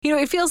You know,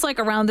 it feels like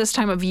around this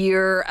time of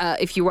year,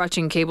 if you're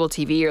watching cable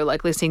TV, you're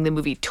likely seeing the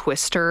movie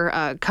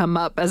Twister come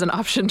up as an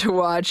option to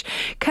watch.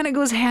 Kind of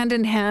goes hand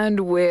in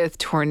hand with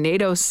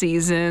tornado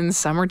season,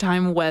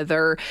 summertime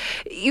weather.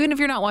 Even if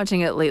you're not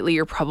watching it lately,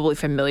 you're probably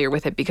familiar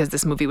with it because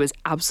this movie was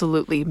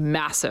absolutely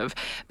massive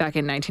back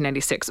in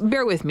 1996.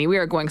 Bear with me, we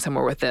are going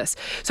somewhere with this.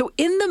 So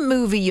in the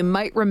movie, you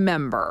might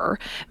remember,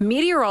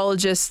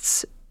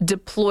 meteorologists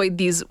deployed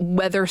these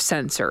weather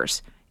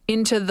sensors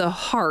into the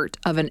heart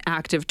of an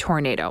active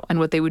tornado. And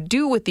what they would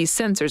do with these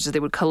sensors is they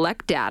would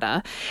collect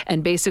data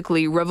and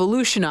basically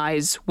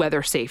revolutionize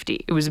weather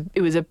safety. It was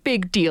a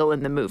big deal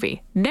in the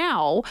movie.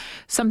 Now,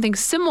 something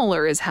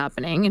similar is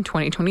happening in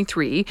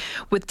 2023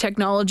 with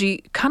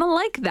technology kind of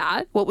like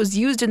that, what was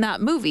used in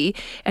that movie,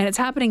 and it's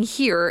happening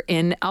here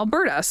in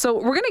Alberta. So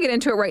we're going to get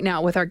into it right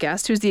now with our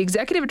guest, who's the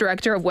executive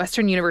director of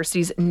Western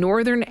University's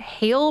Northern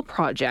Hail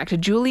Project,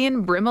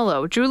 Julian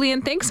Brimelow.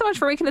 Julian, thanks so much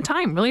for making the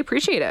time. Really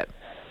appreciate it.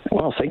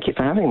 Well, thank you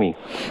for having me.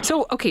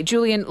 So, okay,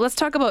 Julian, let's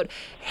talk about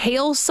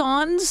hail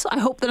sondes. I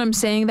hope that I'm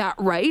saying that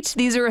right.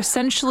 These are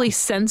essentially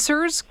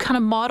sensors kind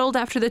of modeled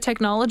after the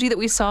technology that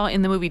we saw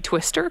in the movie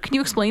Twister. Can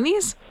you explain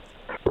these?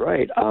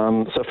 Right.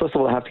 So first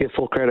of all, I have to give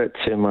full credit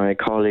to my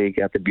colleague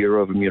at the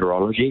Bureau of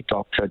Meteorology,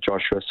 Dr.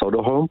 Joshua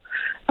Soderholm.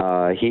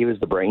 He was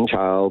the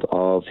brainchild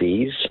of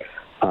these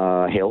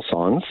hail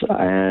sondes.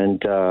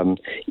 And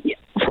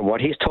from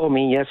what he's told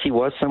me, yes, he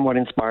was somewhat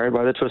inspired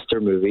by the Twister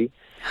movie.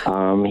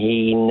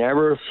 He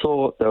never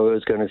thought that it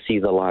was going to see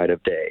the light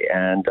of day.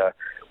 And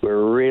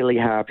we're really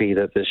happy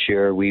that this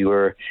year we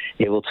were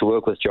able to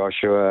work with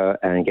Joshua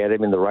and get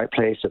him in the right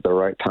place at the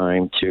right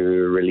time to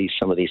release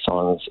some of these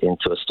songs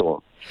into a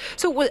storm.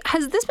 So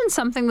has this been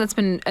something that's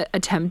been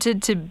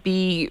attempted to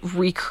be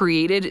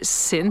recreated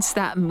since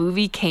that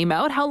movie came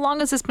out? How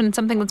long has this been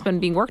something that's been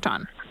being worked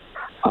on?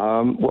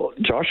 Well,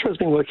 Joshua's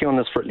been working on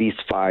this for at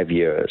least 5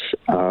 years,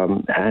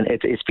 and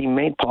it's been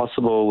made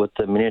possible with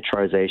the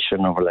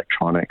miniaturization of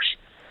electronics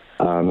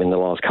in the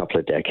last couple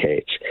of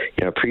decades.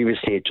 You know,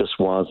 previously it just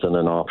wasn't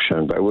an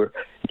option, but we're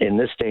in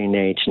this day and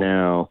age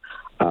now.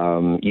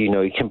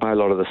 You can buy a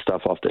lot of the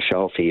stuff off the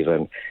shelf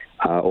even.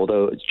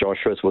 Although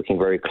Joshua is working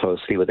very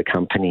closely with a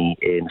company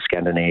in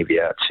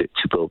Scandinavia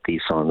to build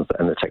these songs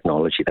and the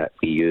technology that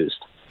we used.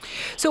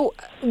 So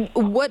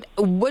what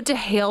do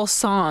hail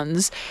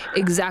sondes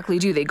exactly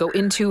do? They go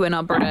into an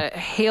Alberta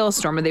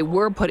hailstorm, or they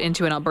were put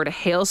into an Alberta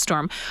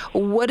hailstorm.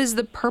 What is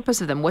the purpose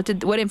of them? What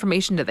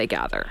information do they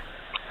gather?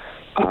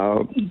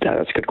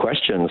 That's a good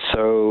question.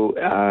 So,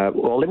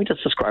 let me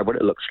just describe what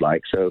it looks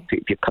like so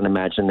you can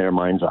imagine their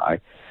mind's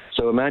eye.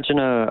 So imagine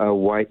a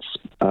white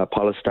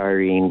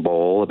polystyrene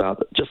ball,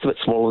 just a bit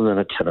smaller than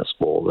a tennis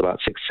ball,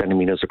 about 6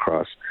 centimeters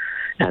across,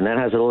 and that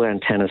has a little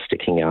antenna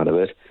sticking out of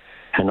it.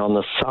 And on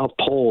the south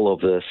pole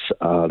of this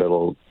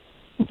little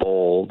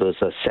ball,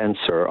 there's a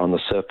sensor on the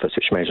surface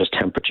which measures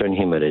temperature and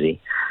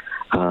humidity.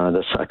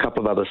 There's a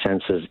couple of other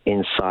sensors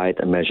inside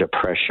that measure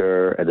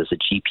pressure. There's a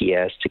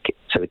GPS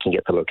so we can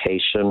get the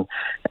location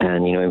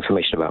and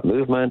information about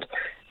movement.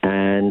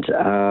 And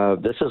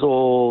this is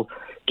all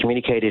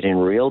communicated in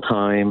real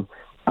time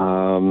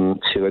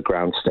to a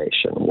ground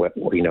station.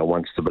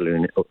 Once the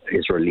balloon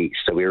is released.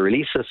 So we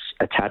release this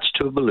attached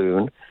to a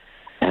balloon.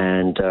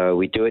 And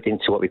we do it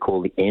into what we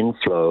call the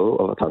inflow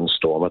of a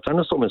thunderstorm. A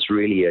thunderstorm is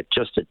really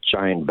just a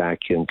giant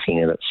vacuum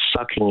cleaner that's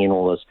sucking in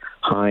all this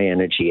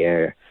high-energy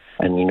air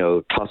and,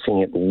 tossing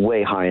it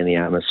way high in the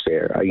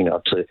atmosphere,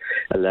 up to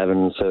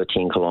 11,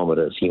 13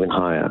 kilometers, even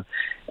higher.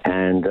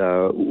 And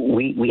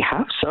we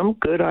have some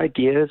good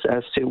ideas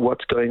as to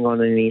what's going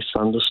on in these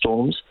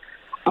thunderstorms,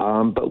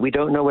 but we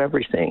don't know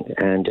everything.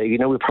 And,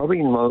 we probably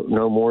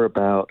know more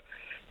about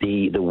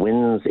the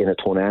winds in a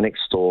tornadic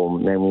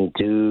storm than we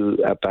do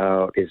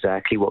about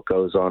exactly what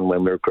goes on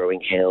when we're growing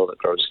hail that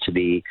grows to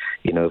be,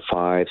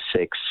 5,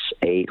 6,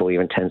 8, or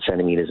even 10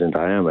 centimeters in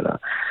diameter.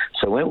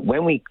 So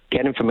when we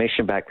get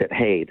information back that,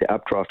 hey, the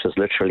updraft has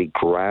literally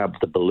grabbed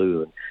the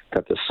balloon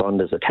that the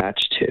sonde is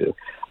attached to,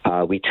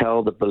 we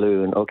tell the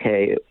balloon,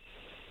 okay,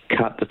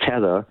 cut the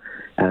tether,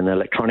 and the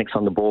electronics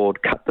on the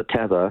board cut the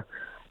tether.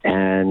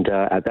 And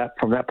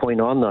from that point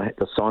on,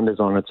 the sonde is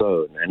on its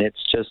own, and it's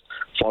just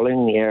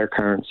following the air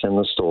currents in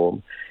the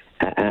storm.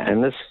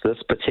 And this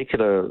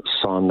particular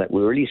sonde that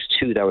we released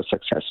 2 that were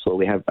successful.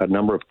 We have a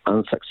number of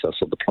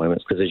unsuccessful deployments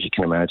because, as you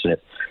can imagine,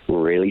 it's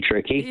really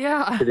tricky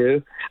to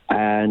do.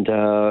 And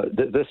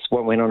this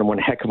one went on one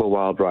heck of a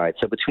wild ride.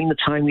 So between the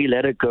time we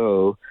let it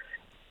go,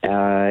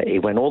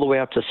 it went all the way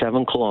up to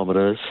 7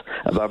 kilometers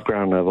above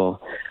ground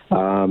level.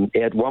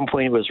 At one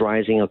point, it was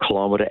rising a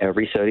kilometer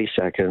every 30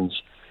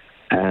 seconds.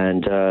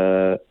 And,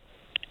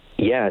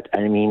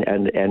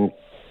 and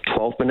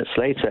 12 minutes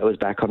later, it was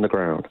back on the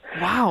ground.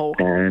 Wow.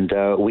 And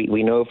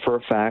we know for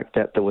a fact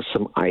that there was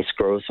some ice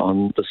growth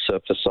on the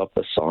surface of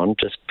the sonde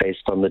just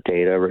based on the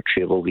data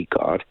retrieval we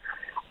got.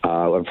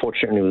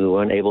 Unfortunately, we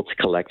weren't able to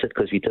collect it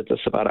because we did this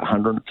about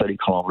 130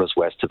 kilometers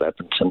west of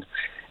Edmonton.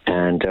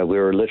 And we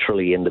were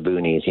literally in the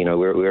boonies. We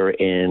were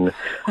in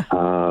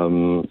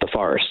the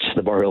forest,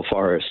 the boreal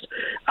forest,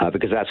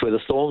 because that's where the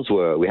storms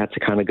were. We had to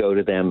kind of go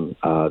to them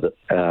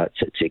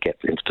to get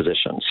into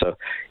position. So,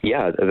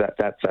 yeah,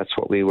 that's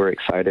what we were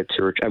excited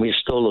to. And we're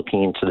still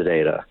looking into the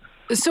data.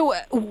 So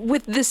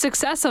with the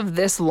success of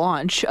this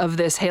launch of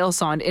this hail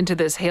sonde into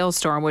this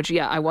hailstorm, which,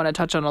 I want to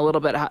touch on a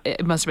little bit,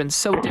 it must have been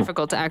so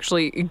difficult to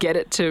actually get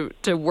it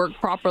to work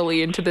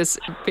properly into this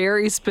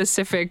very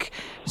specific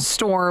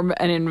storm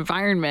and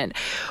environment.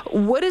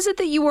 What is it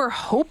that you were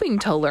hoping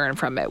to learn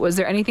from it? Was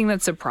there anything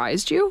that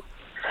surprised you?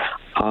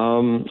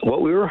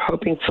 What we were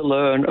hoping to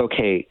learn,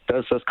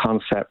 does this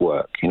concept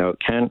work?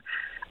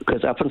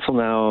 Because up until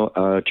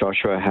now,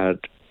 Joshua had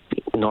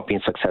not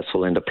been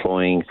successful in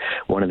deploying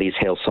one of these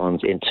hail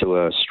sondes into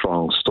a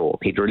strong storm.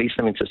 He'd released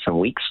them into some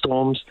weak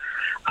storms,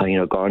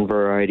 garden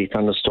variety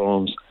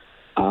thunderstorms,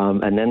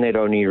 and then they'd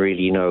only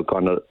really,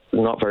 gone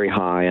not very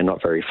high and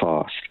not very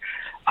fast.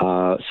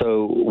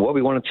 So what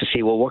we wanted to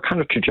see, what kind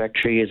of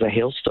trajectory is a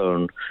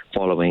hailstone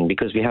following?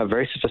 Because we have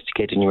very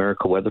sophisticated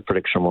numerical weather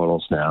prediction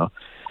models now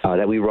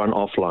that we run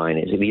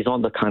offline. These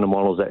aren't the kind of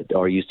models that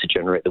are used to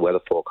generate the weather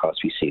forecast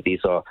we see.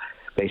 These are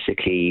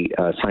basically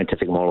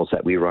scientific models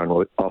that we run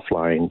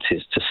offline to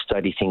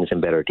study things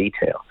in better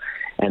detail.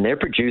 And they're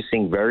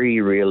producing very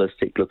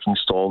realistic-looking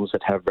storms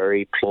that have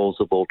very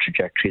plausible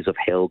trajectories of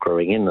hail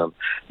growing in them.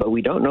 But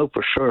we don't know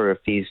for sure if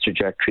these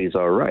trajectories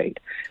are right.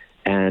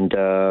 And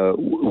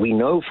we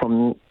know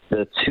from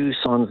the two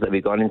sondes that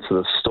we got into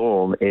the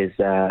storm is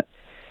that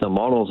the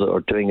models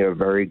are doing a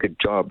very good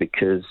job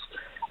because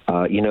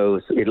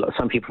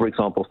some people, for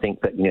example, think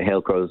that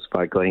hail grows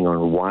by going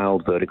on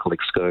wild vertical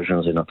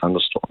excursions in a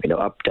thunderstorm,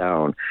 up,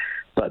 down.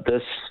 But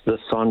this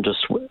sonde this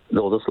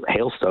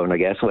hailstone, I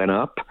guess, went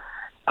up,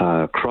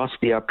 crossed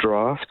the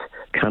updraft,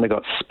 kind of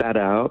got spat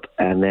out,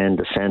 and then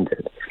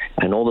descended.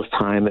 And all this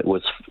time, it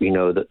was,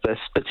 this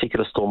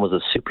particular storm was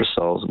a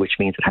supercell, which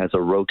means it has a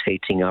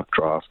rotating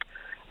updraft.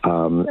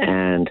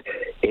 And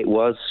it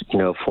was,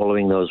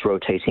 following those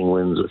rotating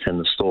winds within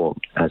the storm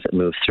as it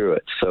moved through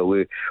it. So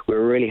we're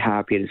really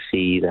happy to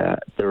see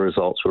that the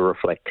results were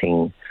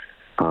reflecting,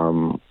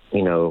 what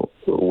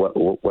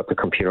the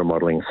computer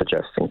modeling is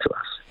suggesting to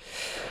us.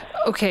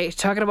 Okay,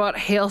 talking about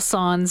hail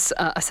sondes,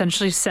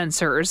 essentially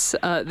sensors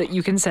that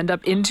you can send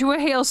up into a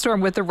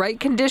hailstorm with the right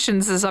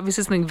conditions is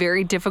obviously something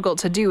very difficult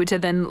to do, to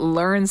then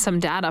learn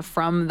some data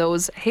from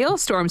those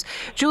hailstorms.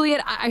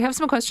 Julian, I have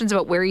some questions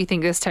about where you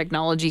think this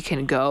technology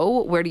can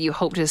go. Where do you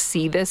hope to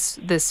see this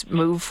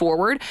move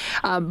forward?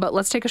 But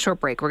let's take a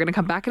short break. We're going to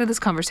come back into this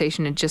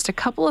conversation in just a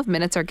couple of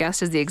minutes. Our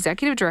guest is the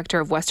Executive Director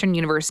of Western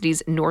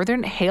University's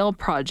Northern Hail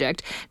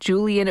Project,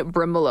 Julian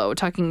Brimelow,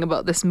 talking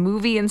about this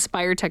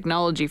movie-inspired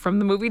technology from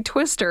the movie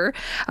Twister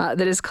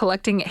that is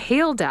collecting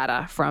hail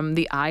data from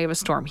the eye of a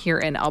storm here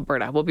in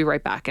Alberta. We'll be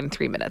right back in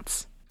 3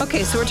 minutes.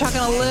 Okay, so we're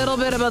talking a little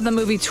bit about the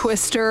movie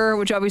Twister,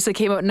 which obviously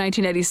came out in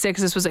 1996.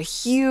 This was a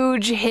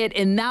huge hit.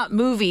 In that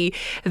movie,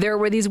 there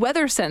were these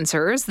weather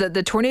sensors that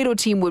the tornado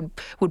team would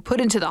put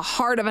into the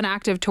heart of an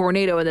active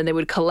tornado, and then they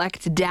would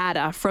collect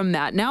data from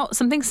that. Now,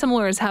 something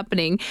similar is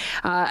happening,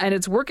 and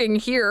it's working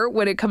here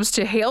when it comes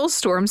to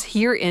hailstorms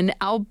here in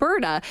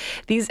Alberta.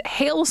 These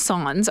hail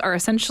sondes are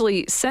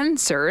essentially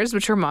sensors,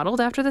 which are modeled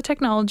after the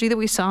technology that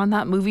we saw in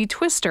that movie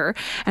Twister,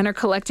 and are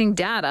collecting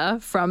data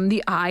from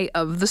the eye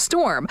of the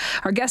storm.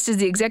 Our guest is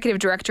the Executive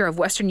Director of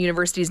Western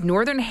University's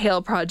Northern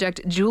Hail Project,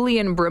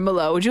 Julian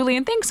Brimelow.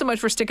 Julian, thanks so much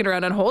for sticking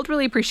around on hold.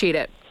 Really appreciate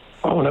it.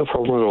 Oh, no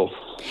problem at all.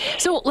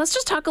 So let's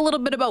just talk a little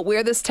bit about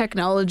where this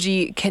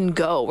technology can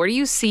go. Where do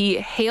you see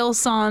hail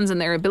sondes and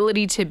their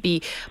ability to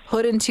be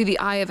put into the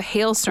eye of a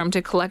hailstorm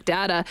to collect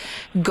data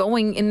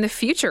going in the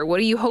future? What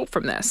do you hope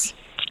from this?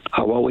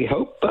 Well, we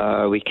hope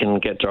we can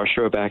get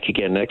Joshua back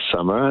again next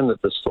summer, and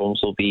that the storms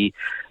will be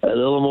a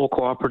little more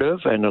cooperative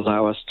and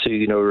allow us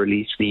to,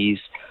 release these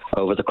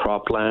over the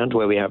cropland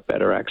where we have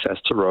better access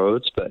to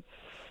roads. But,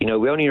 we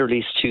only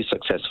released 2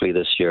 successfully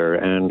this year,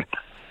 and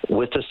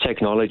with this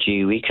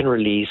technology, we can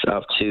release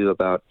up to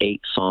about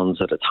 8 sondes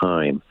at a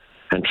time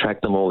and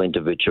track them all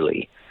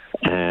individually.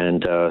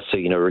 And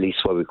release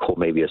what we call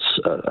maybe a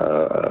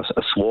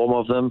swarm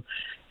of them,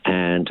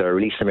 and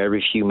release them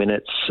every few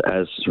minutes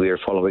as we are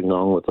following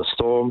along with the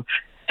storm,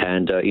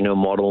 and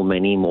model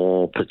many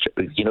more.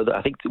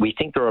 We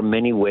think there are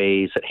many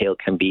ways that hail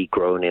can be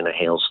grown in a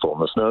hailstorm.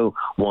 There's no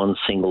one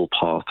single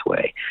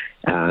pathway,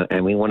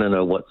 and we want to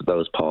know what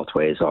those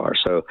pathways are.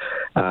 So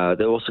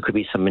there also could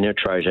be some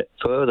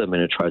further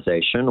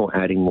miniaturization, or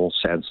adding more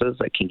sensors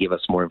that can give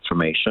us more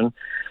information.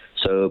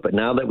 But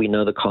now that we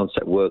know the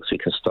concept works, we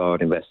can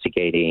start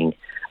investigating,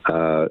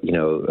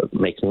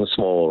 making them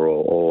smaller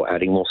or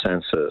adding more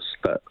sensors.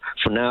 But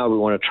for now, we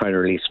want to try to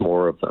release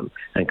more of them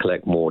and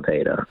collect more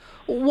data.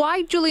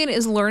 Why, Julian,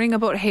 is learning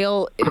about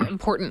hail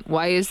important?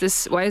 Why is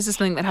this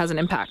something that has an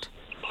impact?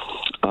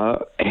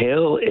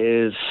 Hail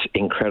is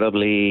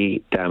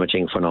incredibly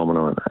damaging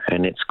phenomenon,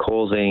 and it's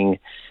causing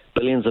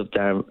billions of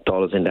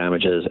dollars in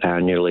damages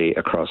annually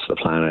across the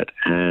planet.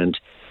 And,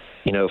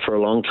 for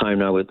a long time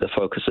now, the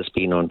focus has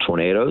been on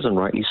tornadoes, and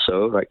rightly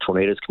so. Right?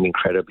 Tornadoes can be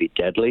incredibly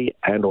deadly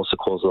and also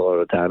cause a lot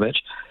of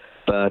damage.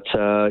 But,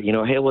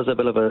 hail was a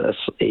bit of a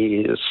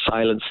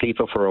silent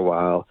sleeper for a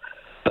while.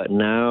 But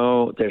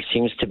now there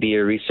seems to be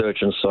a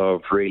resurgence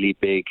of really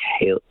big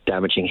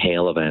damaging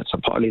hail events.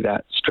 And partly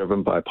that's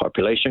driven by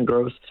population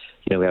growth.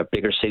 We have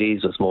bigger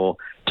cities with more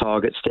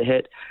targets to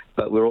hit.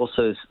 But we're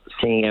also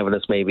seeing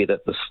evidence maybe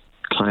that the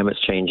climate's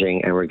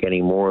changing and we're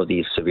getting more of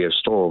these severe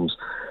storms.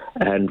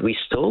 And we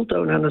still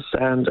don't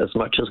understand as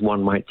much as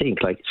one might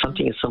think. Like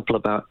something as simple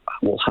about,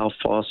 how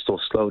fast or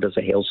slow does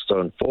a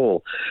hailstone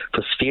fall?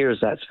 For spheres,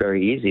 that's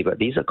very easy. But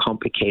these are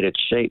complicated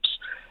shapes,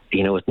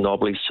 with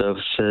knobbly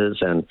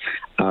surfaces, and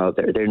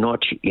they're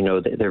not,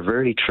 they're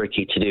very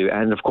tricky to do.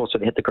 And of course,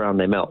 when they hit the ground,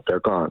 they melt, they're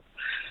gone.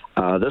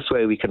 This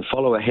way, we can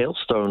follow a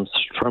hailstone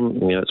from,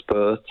 its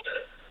birth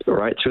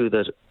right through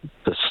the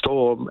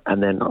storm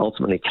and then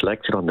ultimately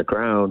collect it on the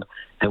ground,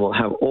 and we'll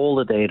have all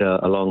the data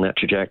along that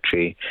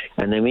trajectory.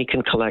 And then we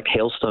can collect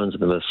hailstones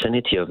in the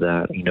vicinity of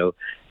that,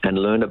 and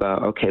learn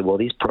about,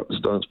 these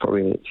stones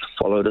probably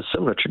followed a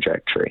similar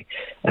trajectory.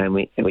 And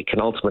we can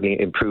ultimately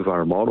improve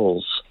our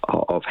models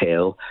of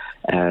hail,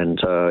 and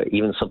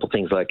even simple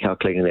things like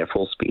calculating their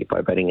full speed by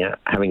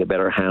having a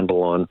better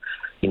handle on,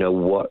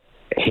 what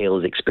hail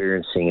is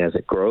experiencing as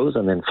it grows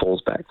and then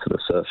falls back to the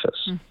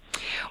surface.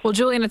 Well,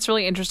 Julian, it's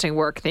really interesting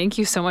work. Thank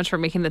you so much for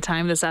making the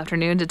time this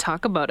afternoon to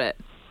talk about it.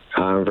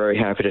 I'm very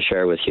happy to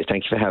share with you.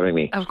 Thank you for having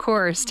me. Of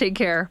course. Take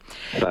care.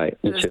 Bye.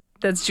 You too.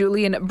 That's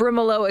Julian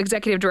Brimelow,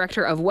 Executive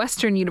Director of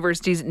Western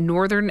University's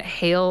Northern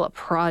Hail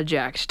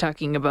Project,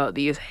 talking about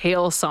these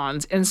hail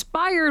sondes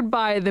inspired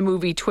by the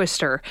movie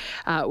Twister,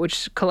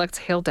 which collects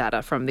hail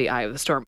data from the eye of the storm.